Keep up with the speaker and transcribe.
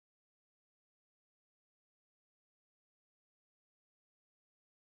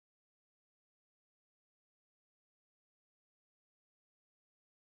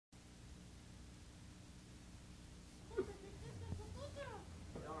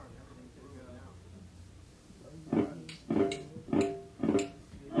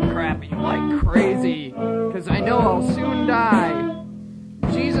crazy, 'cause I know I'll soon die.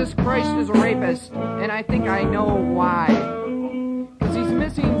 Jesus Christ is a rapist, and I think I know why. 'Cause he's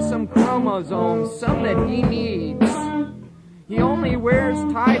missing some chromosomes, some that he needs. He only wears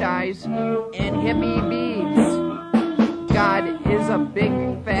tie-dyes and hippie beads. God is a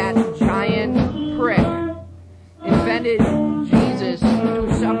big, fat, giant prick. Invented Jesus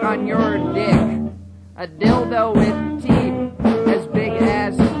to suck on your dick. A dildo with teeth as big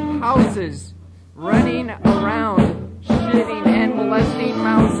as houses, running around, shitting and molesting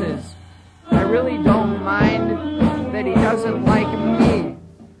mouses. I really don't mind that he doesn't like me,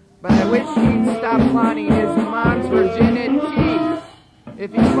 but I wish he'd stop flaunting his mom's virginity.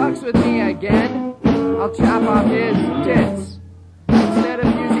 If he fucks with me again, I'll chop off his tits. Instead of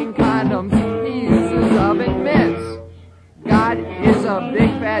using condoms, he uses oven mitts. God is a big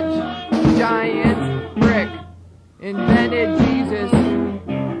fat giant prick. Invented Jesus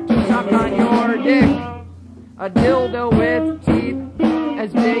to suck on your dick. A dildo with teeth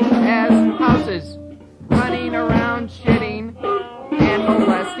as big as houses, running around shitting and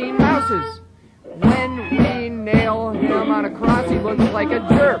molesting mouses. When we nail him on a cross, he looks like a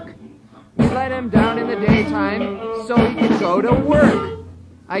jerk. We let him down in the daytime so he can go to work.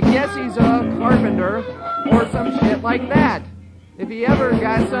 I guess he's a carpenter or some shit like that. If he ever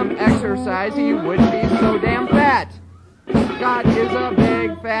got some exercise, he wouldn't be so damn fat. God is a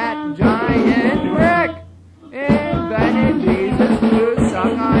big, fat, giant prick. Invented Jesus to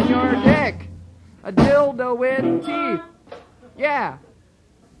suck on your dick. A dildo with teeth. Yeah.